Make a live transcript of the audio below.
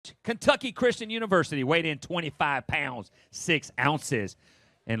College, Kentucky Christian University, weighed in 25 pounds, 6 ounces.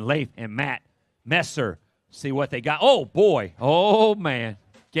 And Lafe and Matt Messer, see what they got. Oh, boy. Oh, man.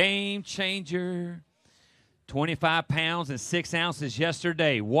 Game changer. 25 pounds and 6 ounces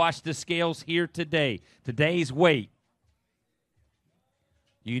yesterday. Watch the scales here today. Today's weight.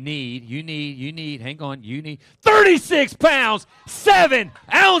 You need, hang on, you need 36 pounds, 7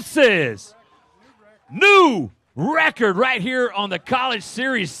 ounces. New record right here on the College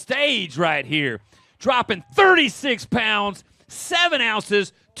Series stage right here. Dropping 36 pounds, 7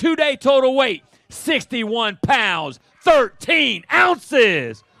 ounces, 2-day total weight, 61 pounds, 13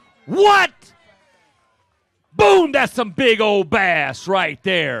 ounces. What? Boom, that's some big old bass right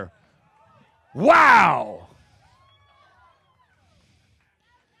there. Wow.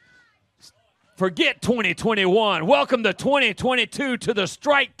 Forget 2021. Welcome to 2022 to the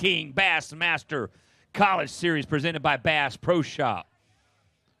Strike King Bassmaster College Series presented by Bass Pro Shop.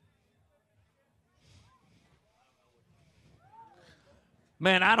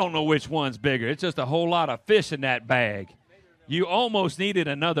 Man, I don't know which one's bigger. It's just a whole lot of fish in that bag. You almost needed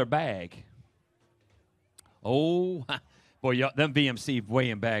another bag. Oh, boy, them VMC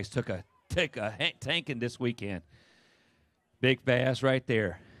weighing bags took a tanking this weekend. Big bass right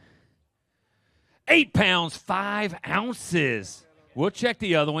there. 8 pounds, 5 ounces. We'll check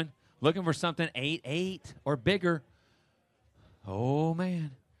the other one. Looking for something 8 or bigger. Oh,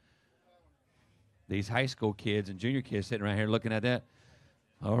 man. These high school kids and junior kids sitting right here looking at that.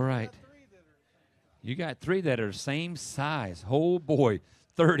 All right. You got 3 that are the same size. Oh, boy.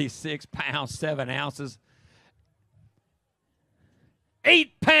 36 pounds, 7 ounces.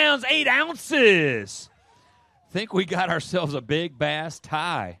 8 pounds, 8 ounces. Think we got ourselves a big bass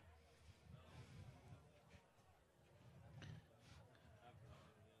tie.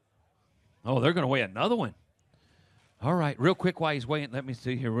 Oh, they're going to weigh another one. All right, real quick while he's weighing, let me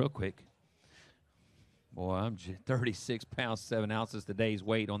see here real quick. Boy, I'm 36 pounds, 7 ounces today's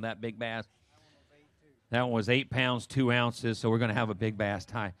weight on that big bass. That one was 8 pounds, 2 ounces, so we're going to have a big bass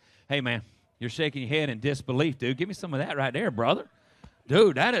tie. Hey, man, you're shaking your head in disbelief, dude. Give me some of that right there, brother.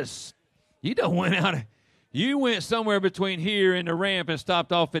 Dude, that is, you done went out, you went somewhere between here and the ramp and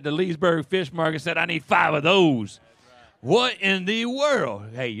stopped off at the Leesburg Fish Market and said, I need 5 of those. What in the world?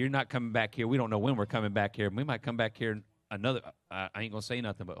 Hey, you're not coming back here. We don't know when we're coming back here. We might come back here another. I ain't going to say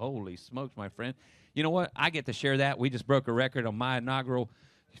nothing, but holy smokes, my friend. You know what? I get to share that. We just broke a record on my inaugural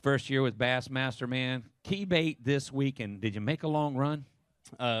first year with Bassmaster, man. Key bait this weekend. Did you make a long run?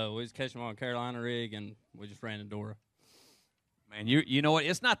 We was catching them on a Carolina rig, and we just ran to Dora. Man, you know what?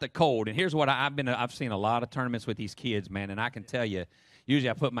 It's not the cold. And here's what I've seen a lot of tournaments with these kids, man, and I can tell you, usually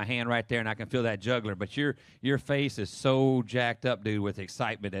I put my hand right there and I can feel that juggler, but your face is so jacked up, dude, with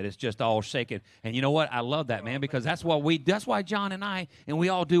excitement that it's just all shaking. And you know what? I love that, man, because that's why John and I, and we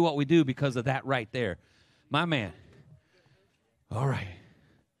all do what we do because of that right there. My man. All right.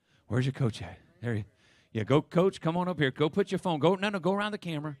 Where's your coach at? There you. Yeah, go, coach. Come on up here. Go put your phone. Go around the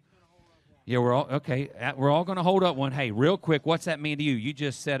camera. Yeah, we're all okay. We're all going to hold up one. Hey, real quick, what's that mean to you? You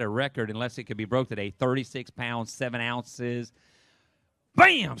just set a record, unless it could be broke today. 36 pounds, 7 ounces.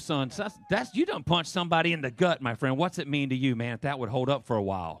 Bam, son. That's you done punched somebody in the gut, my friend. What's it mean to you, man? If that would hold up for a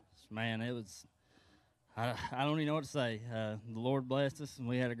while. Man, it was. I don't even know what to say. The Lord blessed us, and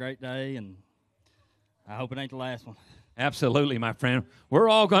we had a great day, and I hope it ain't the last one. Absolutely, my friend. We're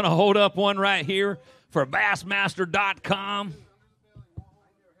all going to hold up one right here for Bassmaster.com.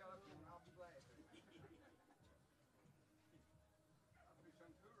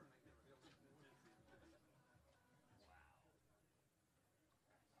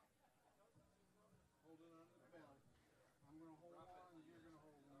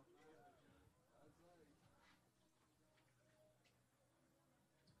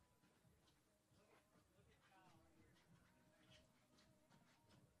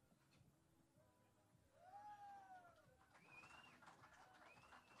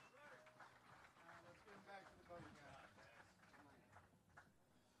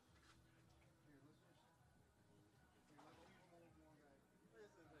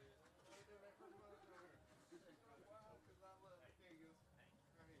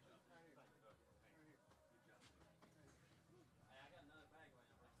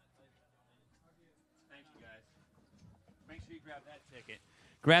 Grab that ticket.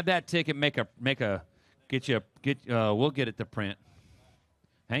 Grab that ticket. We'll get it to print.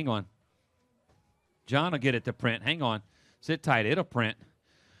 Hang on. John will get it to print. Hang on. Sit tight. It'll print.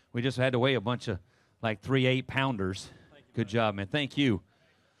 We just had to weigh a bunch of like 3 8-pounders. Good job, man. Thank you.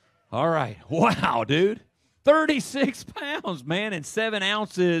 All right. Wow, dude. 36 pounds, man, and 7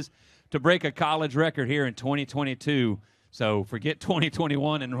 ounces to break a college record here in 2022. So forget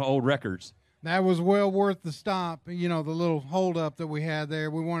 2021 and old records. That was well worth the stop. You know, the little holdup that we had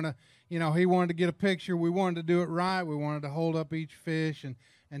there. We wanted to, you know, he wanted to get a picture. We wanted to do it right. We wanted to hold up each fish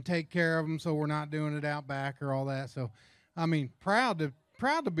and take care of them, so we're not doing it out back or all that. So, I mean, proud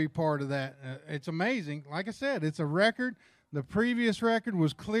to be part of that. It's amazing. Like I said, it's a record. The previous record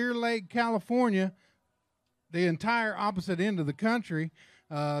was Clear Lake, California, the entire opposite end of the country.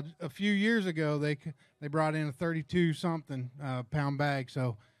 A few years ago, they brought in a 32-something pound bag.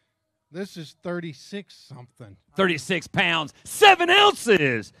 So this is 36-something. 36 pounds, 7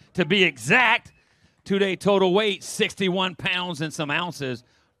 ounces to be exact. 2-day total weight, 61 pounds and some ounces.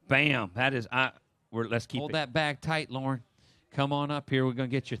 Bam. That is, let's keep Hold that bag tight, Lauren. Come on up here. We're going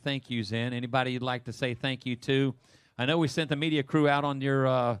to get your thank yous in. Anybody you'd like to say thank you to? I know we sent the media crew out on your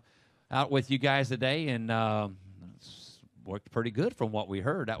out with you guys today, and worked pretty good from what we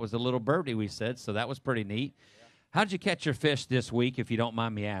heard. That was a little birdie we said, so that was pretty neat. Yeah. How'd you catch your fish this week, if you don't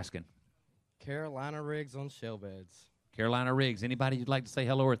mind me asking? Carolina rigs on shell beds. Carolina rigs. Anybody you'd like to say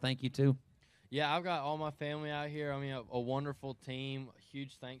hello or thank you to? Yeah, I've got all my family out here. I mean, a wonderful team.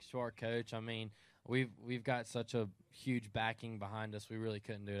 Huge thanks to our coach. I mean, we've got such a huge backing behind us. We really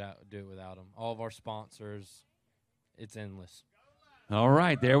couldn't do it without them. All of our sponsors, it's endless. All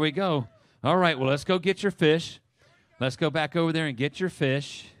right, there we go. All right, well, let's go get your fish. Let's go back over there and get your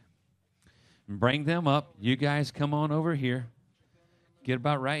fish and bring them up. You guys come on over here. Get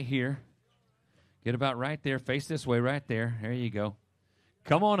about right here. Get about right there. Face this way right there. There you go.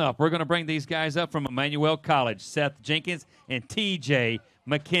 Come on up. We're going to bring these guys up from Emmanuel College, Seth Jenkins and T.J.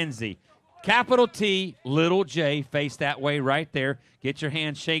 McKenzie. Capital T, little J, face that way right there. Get your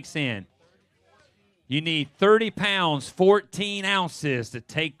handshakes in. You need 30 pounds, 14 ounces to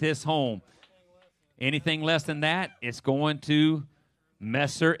take this home. Anything less than that, it's going to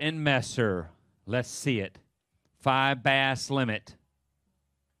Messer and Messer. Let's see it. 5 bass limit.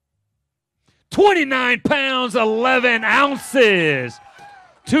 29 pounds, 11 ounces.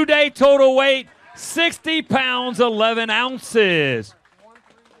 2-day total weight, 60 pounds, 11 ounces.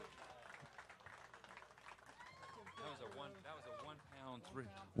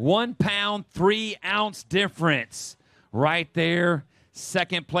 One pound, 3 ounce difference right there.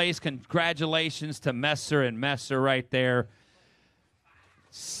 Second place, congratulations to Messer and Messer right there.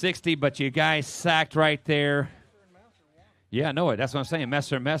 60, but you guys sacked right there. Yeah, no, that's what I'm saying.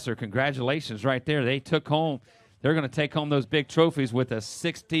 Messer and Messer, congratulations right there. They took home. They're going to take home those big trophies with a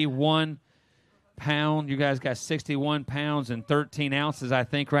 61 pound. You guys got 61 pounds and 13 ounces, I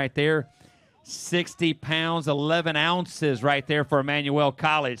think, right there. 60 pounds, 11 ounces right there for Emmanuel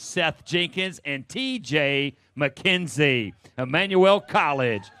College. Seth Jenkins and T.J. McKenzie. Emmanuel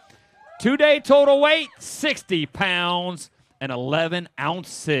College. 2-day total weight, 60 pounds and 11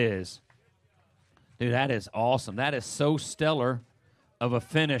 ounces. Dude, that is awesome. That is so stellar of a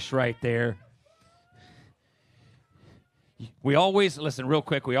finish right there. We always listen real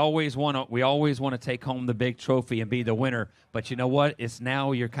quick. We always want to take home the big trophy and be the winner. But you know what? It's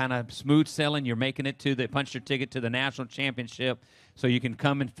now you're kind of smooth sailing. You're making it to punch your ticket to the national championship, so you can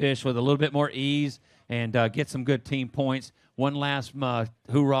come and fish with a little bit more ease and get some good team points. One last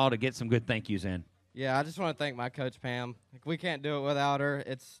hoorah to get some good thank yous in. Yeah, I just want to thank my coach Pam. We can't do it without her.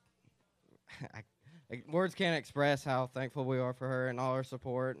 Words can't express how thankful we are for her and all her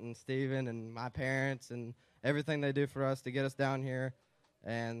support, and Steven and my parents and everything they do for us to get us down here,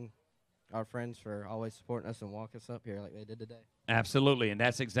 and our friends for always supporting us and walking us up here like they did today. Absolutely, and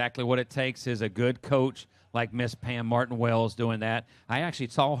that's exactly what it takes is a good coach like Miss Pam Martin-Wells doing that. I actually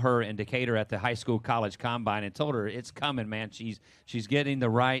saw her in Decatur at the high school college combine and told her it's coming, man. She's getting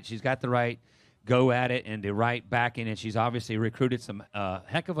she's got the right go at it and the right backing, and she's obviously recruited some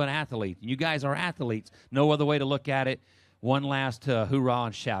heck of an athlete. You guys are athletes. No other way to look at it. One last hoorah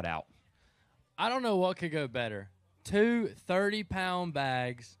and shout out. I don't know what could go better. 2 30-pound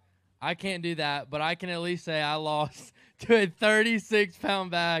bags. I can't do that, but I can at least say I lost to a 36-pound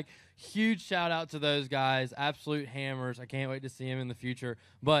bag. Huge shout-out to those guys. Absolute hammers. I can't wait to see them in the future.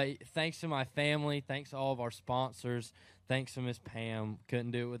 But thanks to my family. Thanks to all of our sponsors. Thanks to Miss Pam.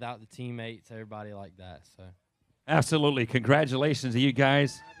 Couldn't do it without the teammates, everybody like that. So, absolutely. Congratulations to you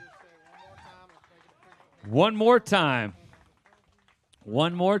guys. One more time.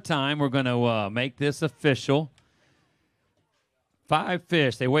 One more time, we're going to make this official. 5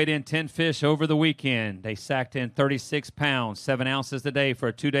 fish. They weighed in 10 fish over the weekend. They sacked in 36 pounds, 7 ounces today for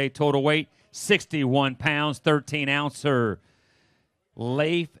a 2-day total weight, 61 pounds, 13 ouncer.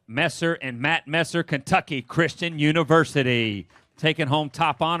 Lafe Messer and Matt Messer, Kentucky Christian University. Taking home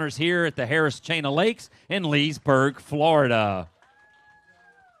top honors here at the Harris Chain of Lakes in Leesburg, Florida.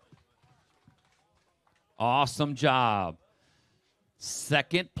 Awesome job.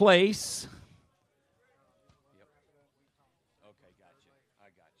 Second place.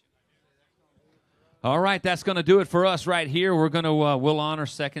 All right, that's going to do it for us right here. We're going to we'll honor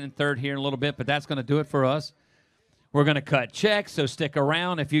second and third here in a little bit, but that's going to do it for us. We're going to cut checks, so stick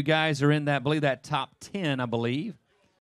around if you guys are in that, I believe that top 10, I believe.